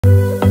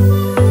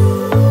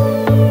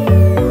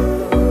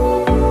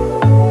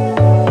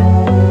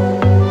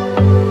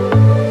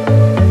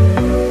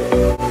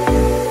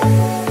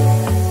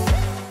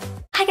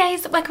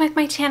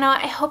channel.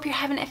 I hope you're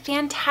having a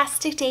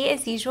fantastic day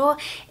as usual.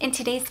 In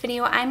today's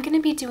video, I'm going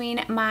to be doing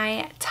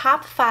my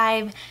top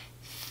 5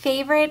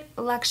 favorite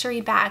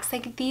luxury bags.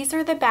 Like, these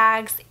are the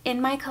bags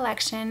in my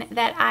collection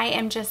that I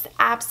am just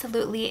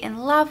absolutely in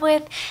love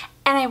with,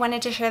 and I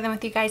wanted to share them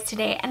with you guys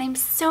today. And I'm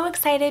so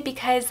excited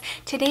because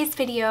today's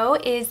video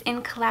is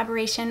in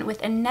collaboration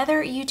with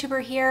another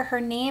YouTuber here.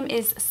 Her name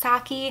is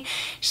Saki.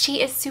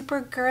 She is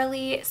super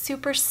girly,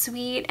 super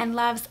sweet, and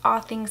loves all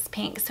things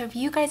pink. So if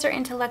you guys are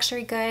into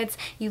luxury goods,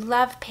 you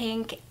love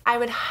pink, I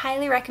would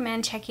highly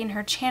recommend checking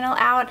her channel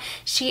out.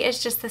 She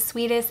is just the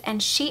sweetest,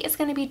 and she is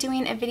going to be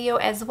doing a video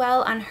as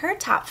well on her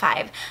top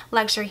 5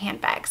 luxury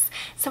handbags.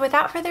 So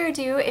without further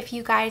ado, if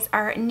you guys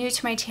are new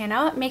to my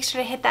channel, make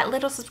sure to hit that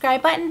little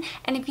subscribe button.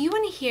 And if you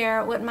want to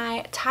hear what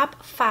my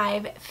top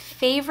 5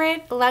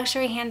 favorite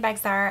luxury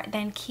handbags are,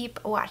 then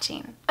keep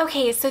watching.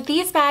 Okay, so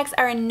these bags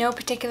are in no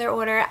particular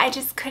order. I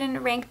just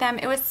couldn't rank them.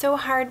 It was so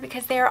hard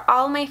because they are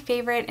all my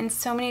favorite in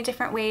so many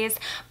different ways.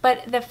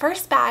 But the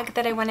first bag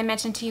that I want to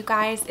mention to you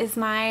guys is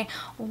my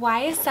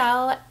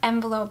YSL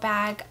envelope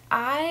bag.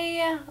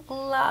 I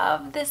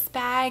love this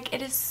bag.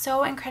 It is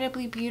so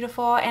incredibly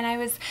beautiful, and I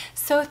was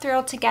so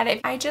thrilled to get it.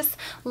 I just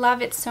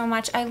love it so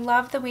much. I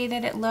love the way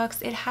that it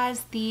looks. It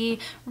has the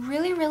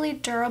really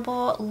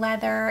durable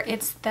leather.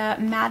 It's the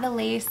matte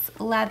lace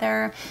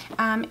leather.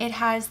 It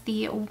has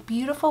the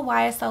beautiful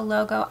YSL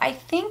logo. I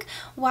think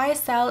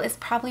YSL is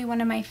probably one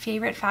of my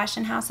favorite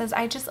fashion houses.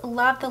 I just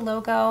love the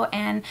logo,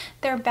 and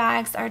their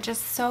bags are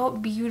just so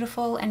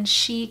beautiful and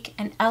chic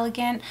and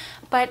elegant.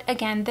 But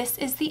again, this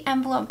is the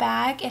envelope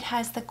bag. It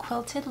has the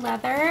quilted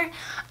leather.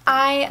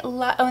 I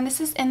love, oh, and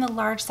this is in the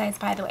large size,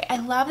 by the way. I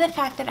love the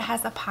fact that it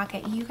has a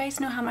pocket. You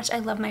guys know how much I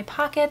love my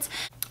pockets.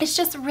 It's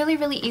just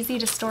really easy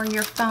to store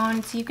your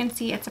phone, so you can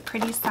see it's a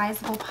pretty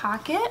sizable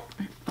pocket.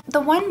 The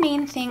one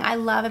main thing I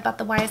love about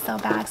the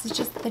YSL bags is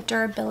just the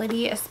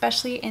durability,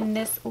 especially in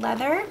this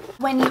leather.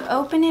 When you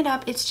open it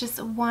up, it's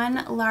just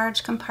one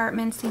large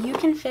compartment, so you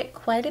can fit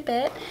quite a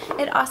bit.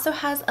 It also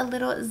has a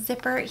little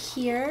zipper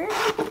here,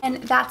 and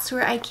that's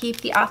where I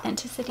keep the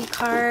authenticity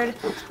card.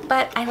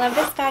 But I love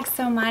this bag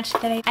so much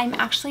that I'm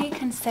actually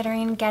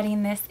considering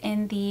getting this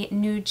in the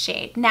nude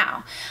shade.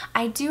 Now,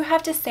 I do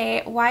have to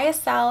say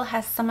YSL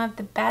has some of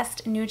the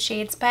best nude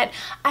shades, but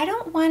I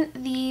don't want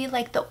the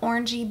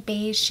orangey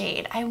beige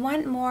shade. I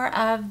want more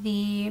of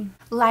the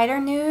lighter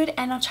nude,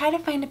 and I'll try to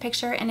find a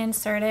picture and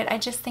insert it. I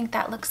just think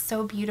that looks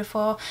so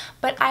beautiful.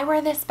 But I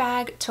wear this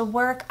bag to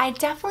work. I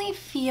definitely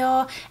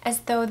feel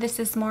as though this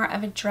is more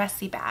of a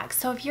dressy bag.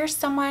 So if you're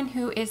someone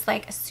who is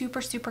like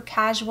super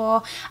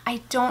casual,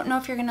 I don't know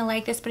if you're gonna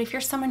like this, but if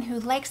you're someone who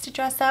likes to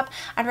dress up,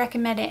 I'd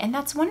recommend it. And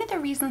that's one of the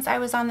reasons I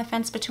was on the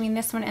fence between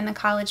this one and the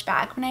college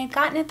bag. When I had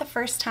gotten it the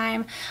first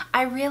time,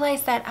 I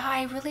realized that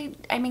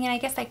I mean, I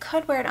guess I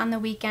could wear it on the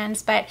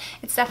weekends, but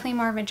it's definitely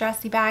more of a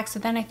dressy bag. So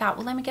then I thought,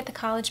 well, let me get the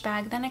college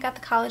bag. Then I got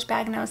the college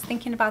bag, and I was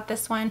thinking about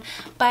this one,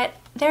 but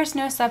there's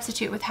no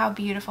substitute with how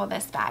beautiful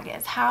this bag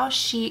is. How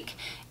chic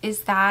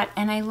is that?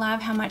 And I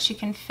love how much you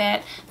can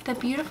fit. The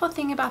beautiful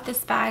thing about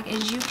this bag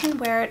is you can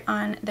wear it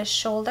on the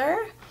shoulder,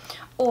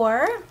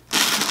 or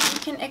you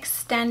can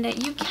extend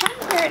it. You can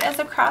wear it as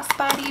a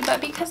crossbody,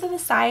 but because of the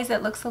size,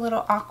 it looks a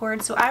little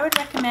awkward. So I would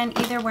recommend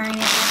either wearing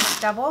it as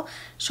a double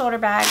shoulder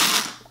bag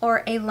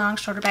or a long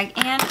shoulder bag.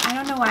 And I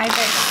don't know why,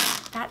 but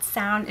that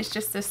sound is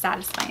just so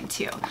satisfying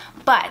too.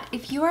 But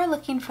if you are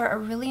looking for a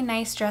really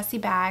nice dressy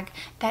bag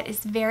that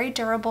is very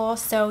durable,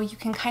 so you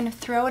can kind of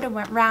throw it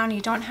around, you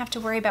don't have to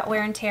worry about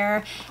wear and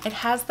tear. It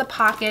has the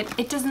pocket.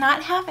 It does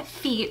not have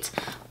feet,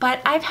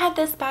 but I've had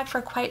this bag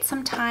for quite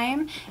some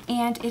time,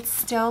 and it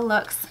still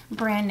looks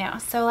brand new.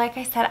 So like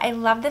I said, I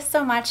love this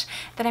so much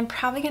that I'm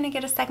probably gonna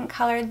get a second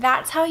color.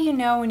 That's how you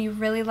know when you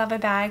really love a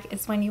bag,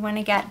 is when you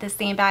wanna get the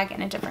same bag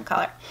in a different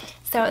color.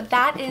 So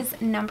that is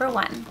number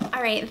 1.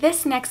 All right,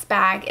 this next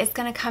bag is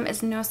gonna come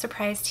as no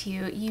surprise to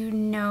you. You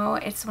know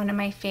it's one of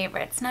my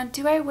favorites. Now,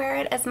 do I wear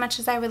it as much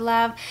as I would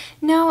love?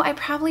 No, I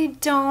probably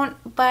don't,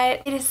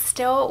 but it is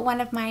still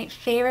one of my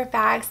favorite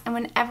bags, and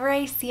whenever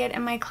I see it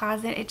in my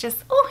closet, it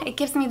just, oh, it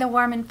gives me the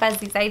warm and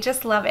fuzzies. I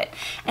just love it.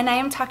 And I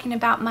am talking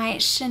about my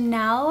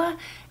Chanel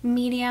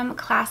medium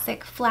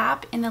classic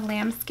flap in the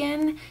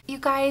lambskin. You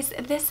guys,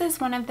 this is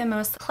one of the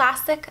most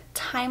classic,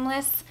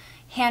 timeless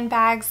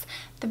handbags.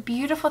 The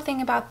beautiful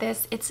thing about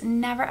this, it's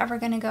never ever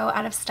gonna go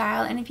out of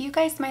style. And if you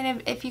guys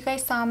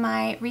saw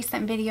my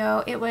recent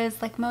video, it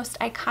was like most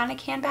iconic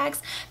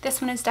handbags.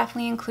 This one is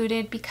definitely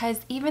included,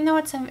 because even though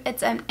it's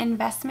an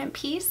investment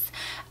piece,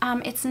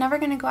 it's never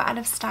gonna go out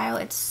of style.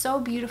 It's so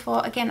beautiful.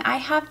 Again, I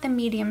have the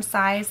medium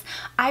size.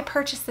 I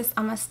purchased this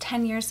almost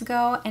 10 years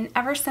ago, and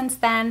ever since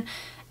then,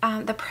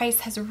 the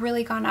price has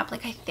really gone up.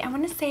 Like I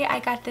want to say I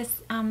got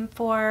this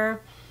for,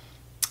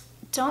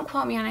 don't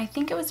quote me on, I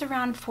think it was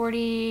around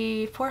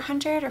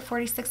 $4,400 or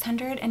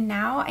 $4,600, and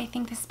now I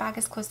think this bag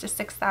is close to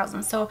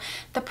 $6,000. So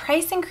the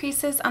price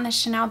increases on the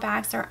Chanel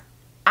bags are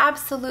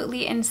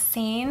absolutely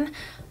insane,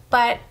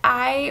 but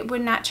I would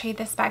not trade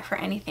this bag for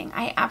anything.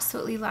 I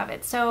absolutely love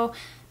it. So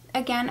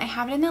Again, I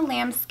have it in the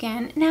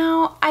lambskin.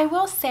 Now, I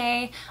will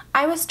say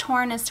I was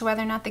torn as to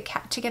whether or not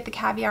to get the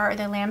caviar or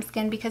the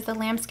lambskin, because the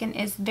lambskin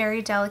is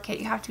very delicate.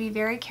 You have to be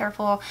very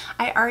careful.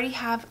 I already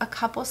have a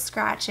couple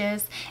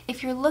scratches.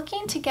 If you're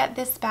looking to get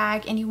this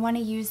bag and you want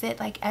to use it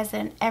like as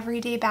an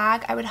everyday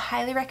bag, I would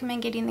highly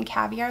recommend getting the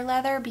caviar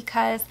leather,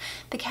 because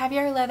the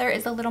caviar leather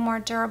is a little more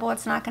durable.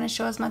 It's not going to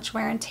show as much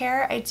wear and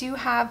tear. I do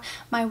have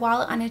my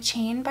wallet on a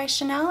chain by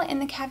Chanel in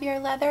the caviar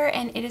leather,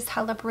 and it is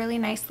held up really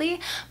nicely,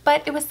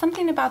 but it was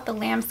something about the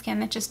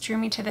lambskin that just drew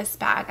me to this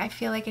bag. I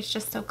feel like it's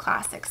just so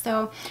classic.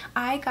 So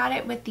I got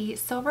it with the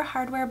silver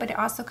hardware, but it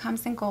also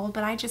comes in gold,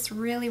 but I just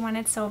really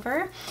wanted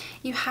silver.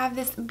 You have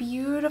this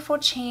beautiful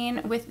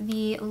chain with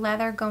the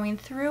leather going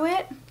through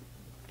it.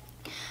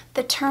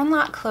 The turn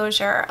lock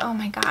closure, oh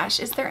my gosh,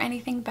 is there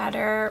anything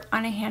better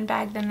on a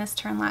handbag than this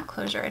turn lock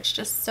closure? It's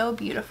just so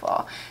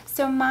beautiful.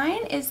 So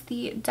mine is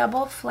the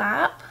double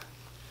flap,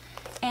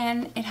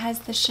 and it has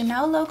the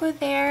Chanel logo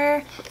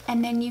there,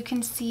 and then you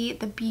can see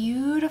the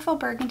beautiful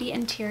burgundy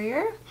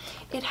interior.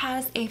 It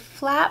has a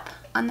flap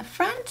on the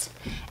front,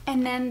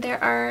 and then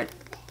there are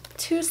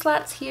 2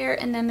 slots here,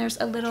 and then there's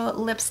a little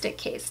lipstick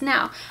case.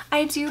 Now,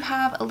 I do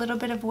have a little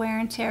bit of wear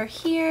and tear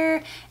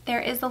here. There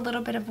is a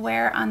little bit of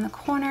wear on the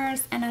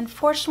corners, and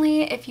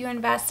unfortunately, if you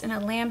invest in a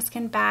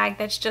lambskin bag,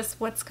 that's just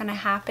what's gonna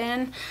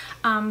happen.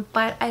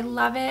 But I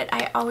love it.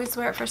 I always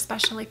wear it for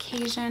special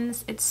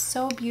occasions. It's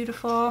so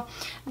beautiful.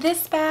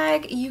 This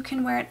bag, you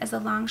can wear it as a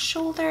long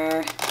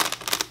shoulder.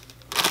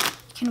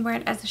 You can wear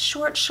it as a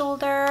short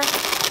shoulder.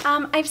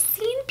 I've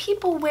seen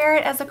people wear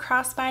it as a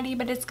crossbody,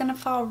 but it's gonna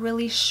fall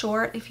really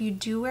short if you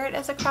do wear it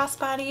as a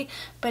crossbody,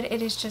 but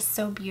it is just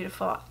so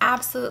beautiful.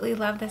 Absolutely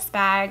love this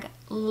bag.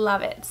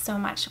 Love it so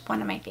much.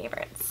 One of my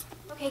favorites.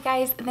 Okay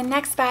guys, the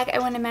next bag I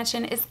want to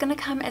mention is going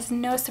to come as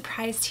no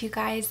surprise to you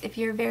guys if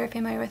you're very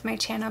familiar with my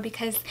channel,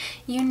 because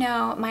you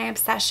know my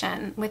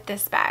obsession with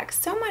this bag.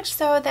 So much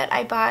so that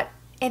I bought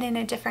it in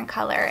a different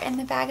color, and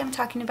the bag I'm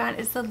talking about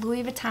is the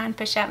Louis Vuitton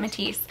Pochette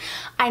Métis.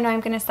 I know I'm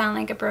going to sound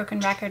like a broken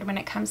record when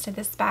it comes to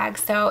this bag,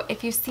 so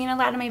if you've seen a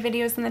lot of my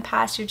videos in the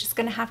past, you're just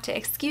going to have to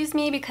excuse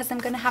me, because I'm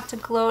going to have to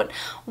gloat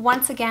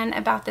once again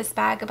about this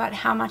bag, about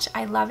how much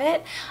I love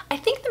it. I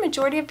think the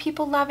majority of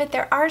people love it.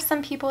 There are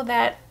some people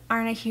that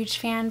aren't a huge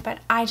fan, but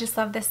I just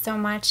love this so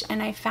much,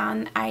 and I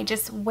found I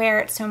just wear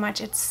it so much.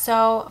 It's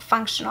so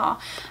functional.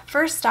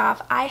 First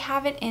off, I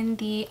have it in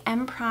the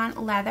Empreinte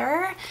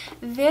leather.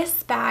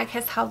 This bag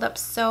has held up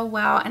so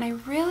well, and I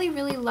really,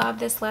 really love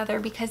this leather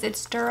because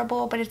it's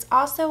durable, but it's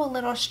also a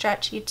little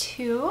stretchy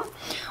too.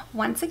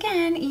 Once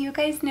again, you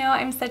guys know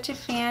I'm such a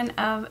fan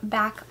of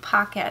back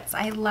pockets.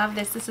 I love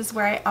this. This is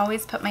where I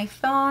always put my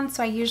phone,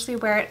 so I usually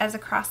wear it as a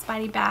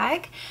crossbody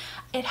bag.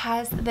 It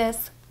has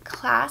this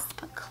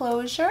clasp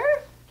closure.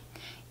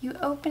 You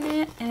open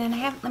it, and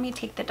then let me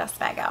take the dust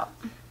bag out.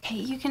 Okay,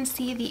 you can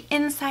see the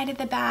inside of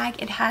the bag.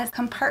 It has a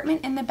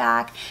compartment in the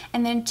back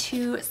and then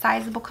 2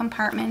 sizable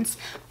compartments.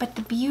 But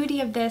the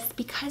beauty of this,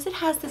 because it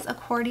has this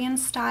accordion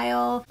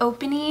style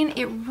opening,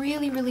 it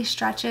really, really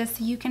stretches,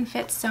 so you can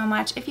fit so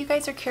much. If you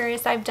guys are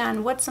curious, I've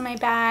done what's in my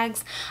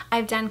bags,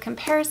 I've done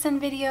comparison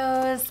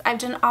videos, I've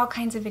done all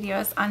kinds of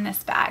videos on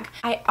this bag.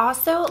 I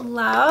also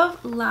love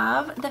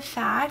the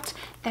fact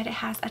that it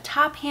has a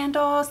top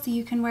handle, so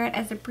you can wear it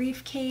as a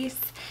briefcase.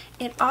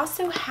 It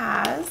also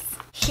has,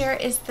 here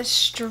is the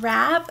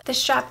strap. The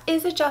strap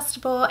is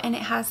adjustable, and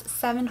it has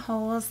 7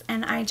 holes,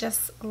 and I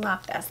just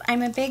love this.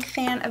 I'm a big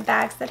fan of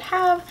bags that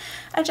have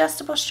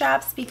adjustable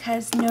straps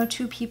because no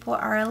 2 people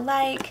are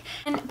alike.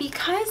 And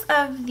because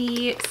of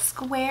the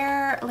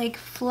square, like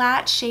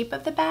flat shape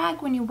of the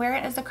bag, when you wear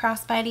it as a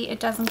crossbody,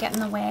 it doesn't get in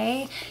the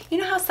way. You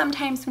know how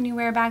sometimes when you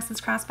wear bags as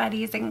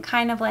crossbodies, it can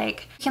kind of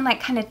like, you can like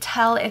kind of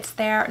tell it's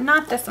there.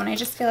 Not this one. I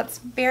just feel it's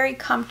very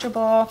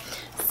comfortable.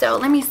 So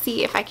let me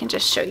see if I can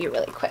just show you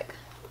really quick.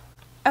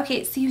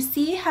 Okay, so you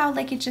see how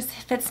like it just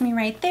fits me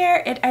right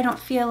there. I don't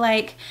feel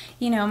like,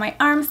 you know, my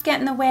arms get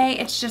in the way.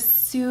 It's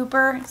just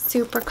super,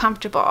 super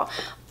comfortable.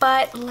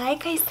 But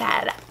like I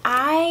said,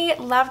 I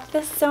loved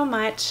this so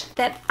much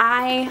that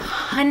I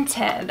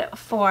hunted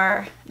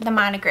for the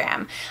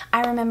monogram.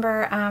 I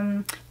remember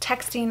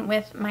texting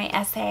with my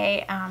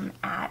SA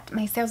at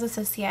my sales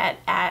associate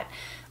at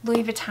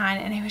Louis Vuitton,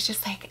 and I was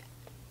just like,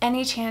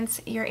 any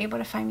chance you're able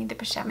to find me the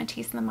Pochette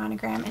Métis and the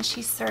monogram? And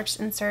she searched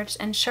and searched,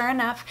 and sure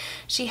enough,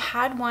 she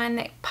had one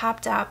that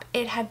popped up.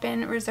 It had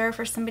been reserved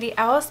for somebody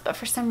else, but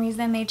for some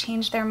reason they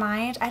changed their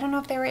mind. I don't know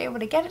if they were able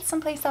to get it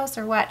someplace else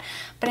or what,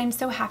 but I'm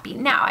so happy.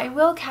 Now, I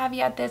will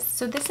caveat this.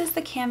 So this is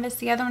the canvas,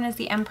 the other one is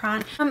the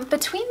Empreinte.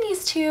 Between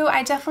these two,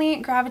 I definitely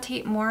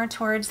gravitate more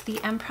towards the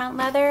Empreinte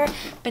leather,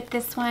 but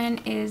this one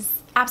is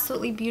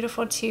absolutely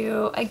beautiful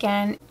too.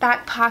 Again,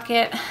 back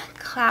pocket,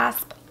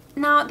 clasp.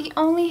 Now, the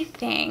only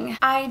thing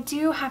I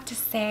do have to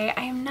say,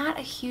 I am not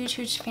a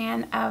huge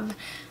fan of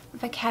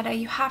Vachetta.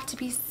 You have to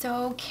be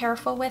so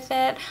careful with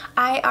it.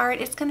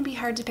 It's going to be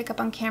hard to pick up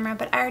on camera,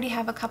 but I already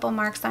have a couple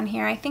marks on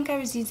here. I think I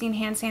was using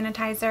hand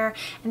sanitizer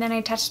and then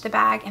I touched the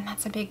bag, and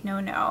that's a big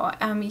no-no.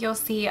 You'll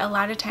see a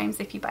lot of times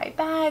if you buy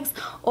bags,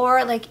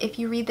 or like if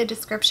you read the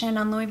description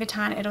on Louis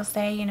Vuitton, it'll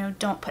say, you know,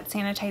 don't put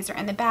sanitizer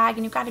in the bag,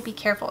 and you've got to be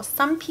careful.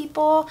 Some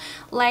people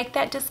like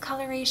that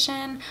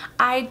discoloration.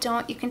 I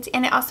don't. You can see,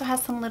 and it also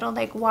has some little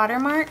like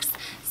watermarks.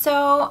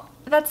 So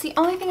that's the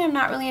only thing I'm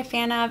not really a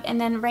fan of.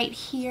 And then right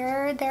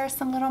here, there are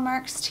some little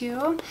marks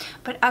too.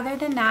 But other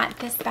than that,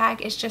 this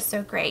bag is just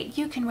so great.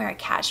 You can wear it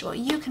casual.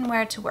 You can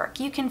wear it to work.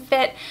 You can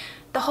fit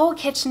the whole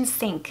kitchen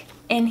sink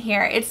in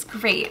here. It's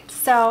great.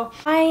 So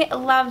I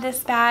love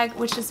this bag,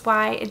 which is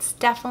why it's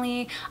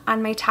definitely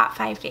on my top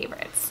 5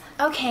 favorites.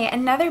 Okay,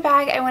 another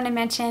bag I want to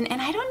mention,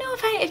 and I don't know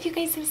if you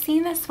guys have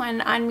seen this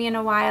one on me in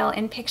a while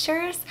in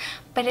pictures,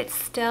 but it's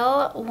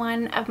still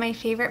one of my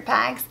favorite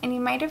bags. And you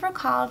might have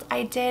recalled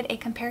I did a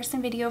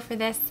comparison video for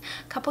this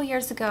a couple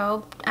years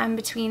ago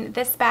between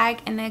this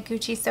bag and the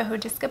Gucci SOHO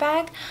Disco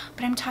bag,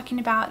 but I'm talking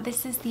about,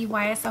 this is the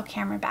YSL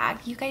camera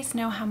bag. You guys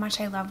know how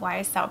much I love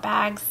YSL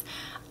bags.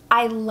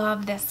 I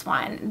love this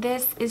one.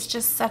 This is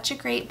just such a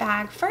great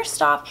bag.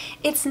 First off,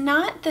 it's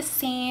not the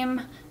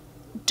same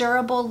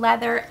durable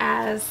leather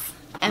as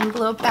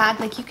envelope bag.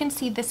 Like you can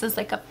see, this is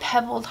like a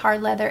pebbled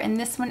hard leather, and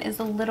this one is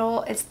a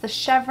little, it's the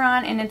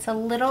chevron and it's a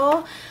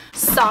little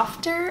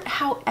softer.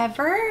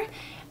 However,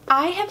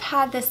 I have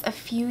had this a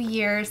few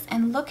years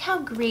and look how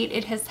great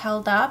it has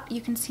held up. You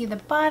can see the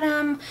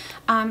bottom.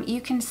 You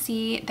can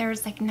see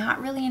there's like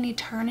not really any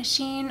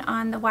tarnishing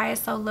on the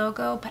YSL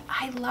logo, but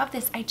I love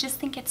this. I just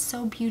think it's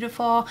so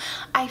beautiful.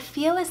 I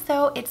feel as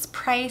though it's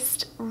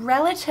priced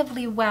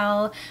relatively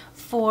well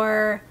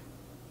for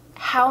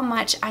how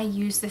much I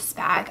use this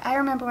bag. I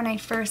remember when I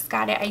first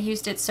got it, I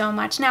used it so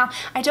much. Now,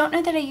 I don't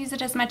know that I use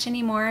it as much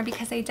anymore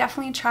because I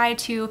definitely try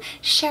to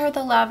share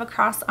the love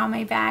across all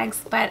my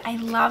bags, but I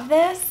love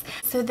this.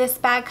 So this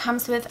bag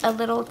comes with a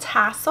little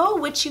tassel,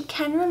 which you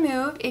can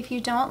remove if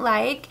you don't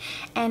like,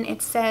 and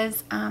it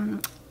says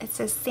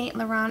Saint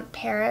Laurent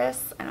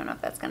Paris. I don't know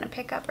if that's going to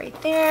pick up right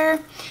there.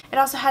 It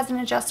also has an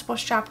adjustable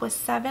strap with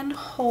 7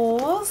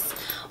 holes.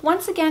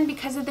 Once again,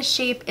 because of the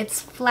shape,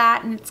 it's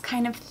flat and it's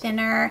kind of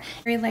thinner.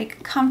 Very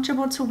like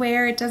comfortable to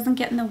wear. It doesn't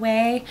get in the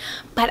way,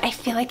 but I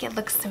feel like it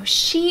looks so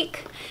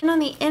chic. And on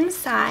the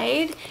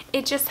inside,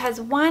 it just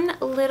has one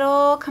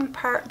little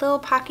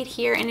pocket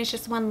here, and it's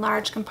just one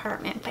large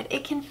compartment, but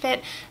it can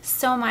fit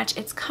so much.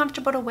 It's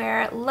comfortable to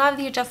wear. Love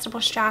the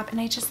adjustable strap,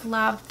 and I just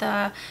love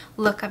the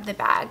look of the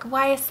bag.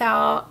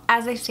 YSL,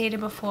 as I stated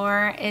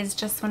before, is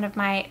just one of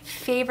my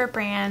favorite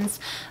brands.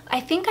 I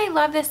think I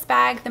love this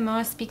bag the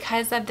most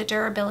because of the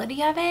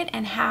durability of it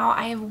and how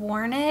I have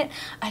worn it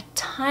a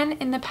ton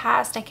in the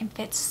past. I can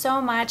fit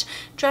so much,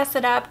 dress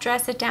it up,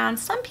 dress it down.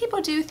 Some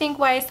people do think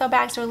YSL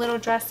bags are a little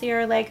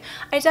dressier. Like,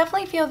 I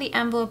definitely feel the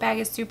envelope bag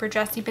is super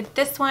dressy, but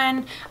this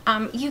one,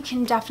 you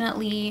can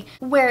definitely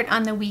wear it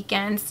on the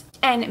weekends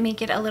and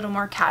make it a little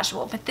more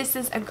casual. But this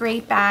is a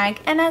great bag,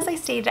 and as I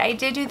stated, I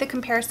did do the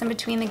comparison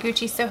between the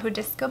Gucci SOHO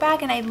Disco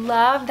bag, and I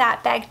love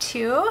that bag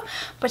too,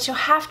 but you'll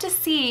have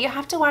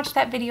to watch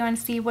that video and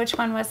see which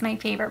one was my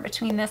favorite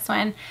between this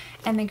one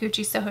and the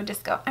Gucci SOHO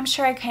Disco. I'm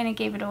sure I kind of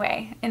gave it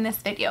away in this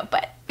video,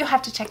 but you'll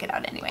have to check it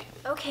out anyway.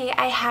 Okay,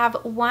 I have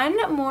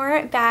one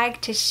more bag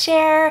to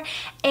share,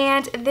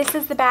 and this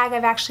is the bag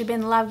I've actually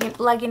been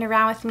lugging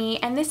around with me,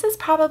 and this is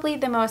probably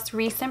the most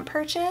recent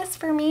purchase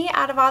for me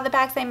out of all the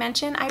bags I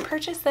mentioned. I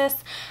purchased this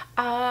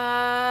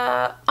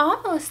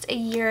almost a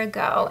year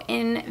ago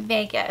in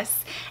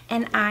Vegas,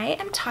 and I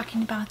am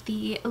talking about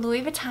the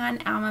Louis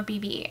Vuitton Alma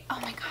BB. Oh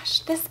my gosh,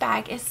 this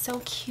bag is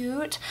so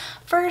cute.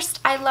 First,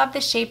 I love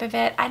the shape of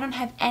it. I don't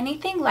have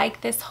anything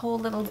like this whole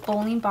little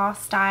bowling ball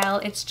style.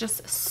 It's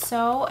just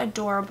so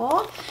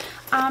adorable.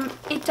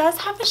 It does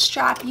have a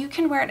strap. You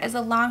can wear it as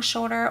a long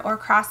shoulder or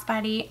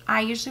crossbody.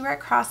 I usually wear it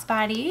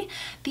crossbody.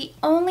 The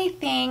only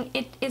thing,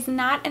 it is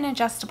not an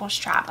adjustable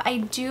strap. I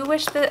do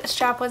wish the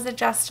strap was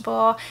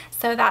adjustable,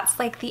 so that's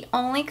like the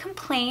only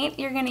complaint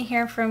you're gonna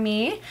hear from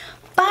me.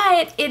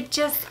 But it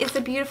just is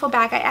a beautiful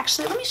bag.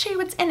 Let me show you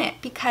what's in it,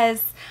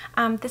 because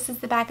this is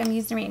the bag I'm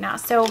using right now.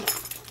 So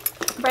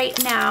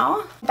right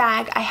now,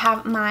 bag, I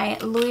have my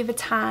Louis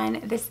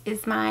Vuitton. This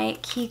is my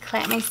key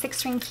clip, my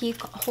 6-ring key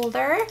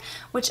holder,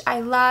 which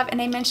I love.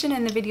 And I mentioned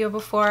in the video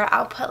before,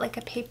 I'll put like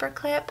a paper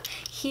clip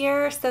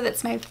here so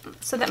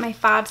that my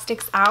fob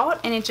sticks out,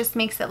 and it just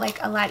makes it like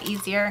a lot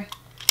easier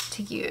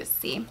to use.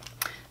 See,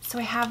 so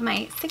I have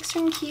my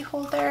 6-ring key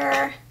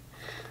holder.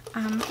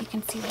 You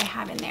can see what I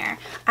have in there.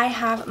 I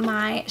have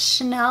my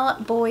Chanel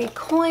Boy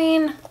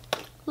coin.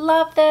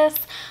 Love this.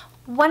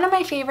 One of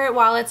my favorite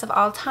wallets of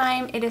all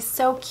time. It is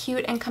so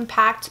cute and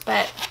compact,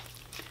 but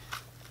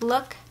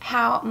look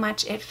how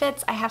much it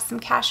fits. I have some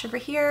cash over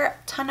here,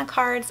 a ton of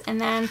cards, and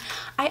then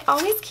I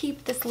always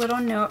keep this little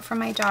note from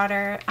my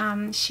daughter.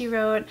 She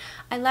wrote,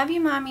 "I love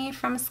you, Mommy,"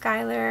 from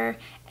Skylar,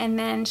 and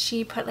then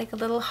she put like a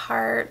little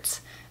heart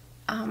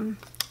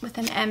with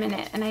an M in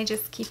it, and I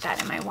just keep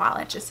that in my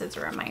wallet just as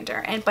a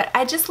reminder. But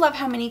I just love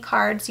how many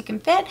cards you can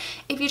fit.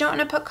 If you don't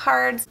want to put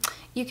cards,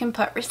 you can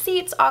put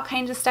receipts, all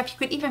kinds of stuff. You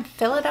could even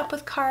fill it up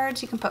with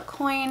cards. You can put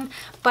coin,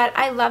 but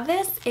I love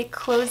this. It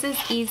closes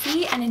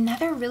easy. And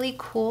another really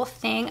cool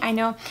thing, I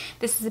know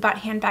this is about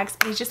handbags,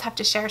 but I just have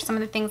to share some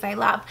of the things I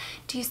love.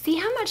 Do you see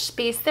how much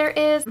space there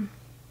is?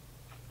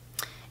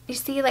 You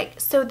see, like,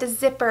 so the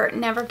zipper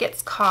never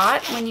gets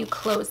caught when you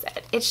close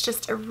it. It's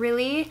just a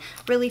really,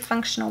 really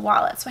functional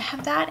wallet. So I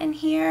have that in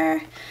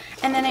here.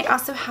 And then I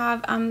also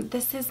have,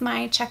 this is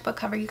my checkbook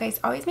cover. You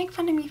guys always make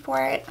fun of me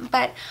for it,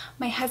 but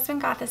my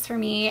husband got this for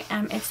me.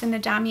 It's in the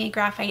damier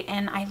graphite,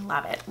 and I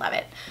love it, love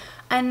it.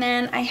 And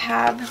then I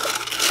have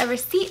a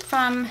receipt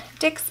from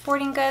Dick's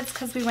Sporting Goods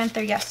because we went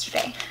there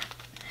yesterday.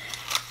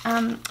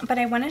 But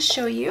I want to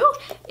show you,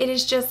 it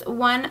is just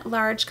one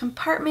large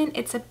compartment.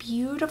 It's a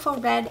beautiful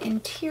red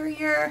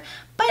interior,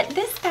 but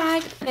this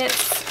bag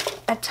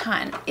fits a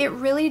ton. It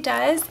really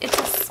does. It's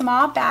a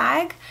small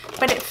bag,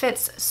 but it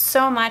fits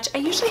so much. I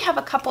usually have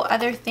a couple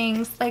other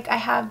things, like I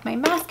have my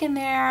mask in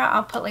there.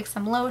 I'll put like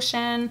some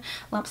lotion,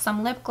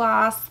 some lip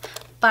gloss,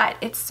 but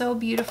it's so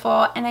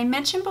beautiful. And I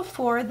mentioned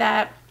before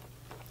that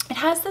it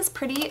has this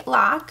pretty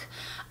lock.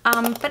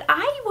 But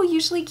I will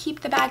usually keep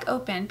the bag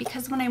open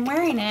because when I'm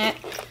wearing it,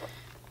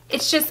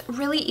 it's just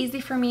really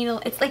easy for me to,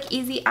 it's like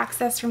easy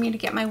access for me to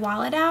get my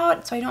wallet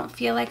out, so I don't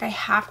feel like I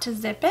have to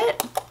zip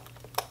it.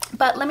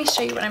 But let me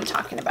show you what I'm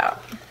talking about.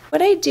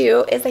 What I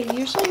do is I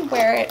usually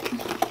wear it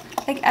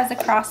like as a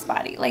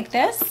crossbody, like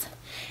this.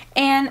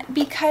 And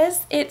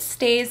because it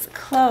stays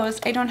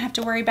closed, I don't have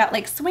to worry about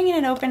like swinging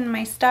it open and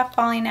my stuff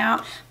falling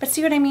out. But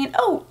see what I mean?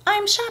 Oh,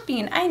 I'm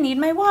shopping. I need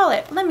my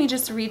wallet. Let me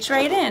just reach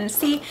right in.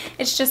 See,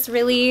 it's just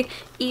really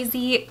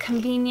easy,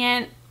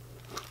 convenient,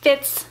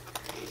 fits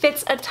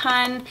a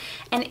ton,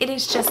 and it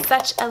is just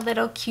such a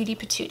little cutie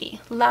patootie.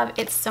 Love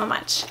it so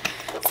much.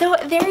 So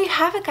there you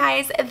have it,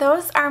 guys.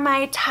 Those are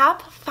my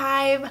top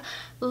 5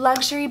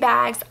 luxury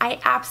bags. I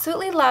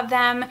absolutely love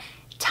them.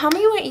 Tell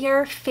me what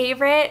your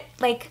favorite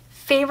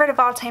of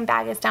all time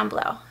bag is down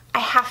below. I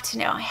have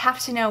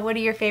to know what are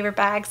your favorite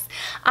bags.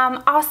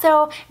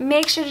 Also,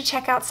 make sure to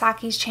check out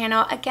Saki's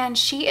channel. Again,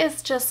 she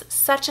is just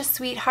such a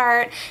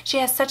sweetheart. She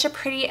has such a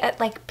pretty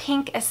like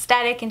pink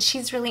aesthetic, and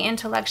she's really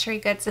into luxury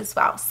goods as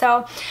well.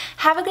 So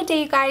have a good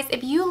day, you guys.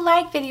 If you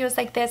like videos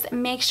like this,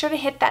 make sure to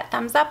hit that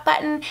thumbs up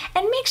button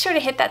and make sure to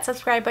hit that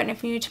subscribe button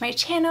if you're new to my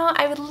channel.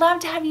 I would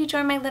love to have you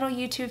join my little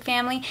YouTube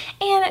family,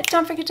 and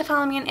don't forget to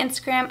follow me on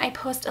Instagram. I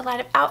post a lot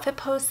of outfit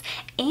posts,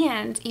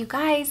 and you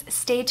guys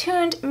stay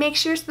tuned. Make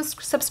sure you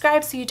subscribe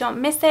so you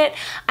don't miss it.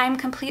 I'm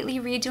completely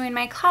redoing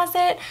my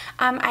closet.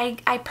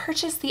 I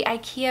purchased the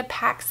IKEA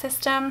pack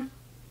system.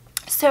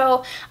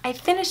 So I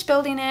finished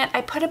building it.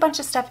 I put a bunch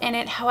of stuff in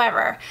it.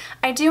 However,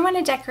 I do want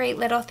to decorate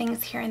little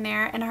things here and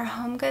there, and our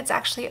Home Goods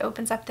actually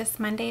opens up this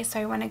Monday, so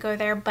I want to go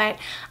there. But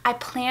I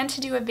plan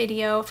to do a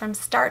video from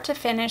start to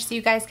finish so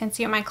you guys can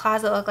see what my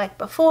closet looked like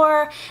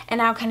before,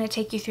 and I'll kind of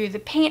take you through the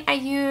paint I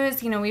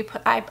use. You know,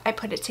 I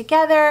put it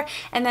together,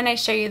 and then I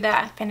show you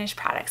the finished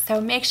product. So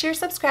make sure you're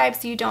subscribed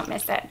so you don't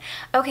miss it.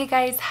 Okay,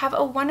 guys, have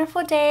a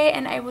wonderful day,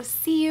 and I will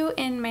see you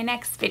in my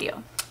next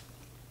video.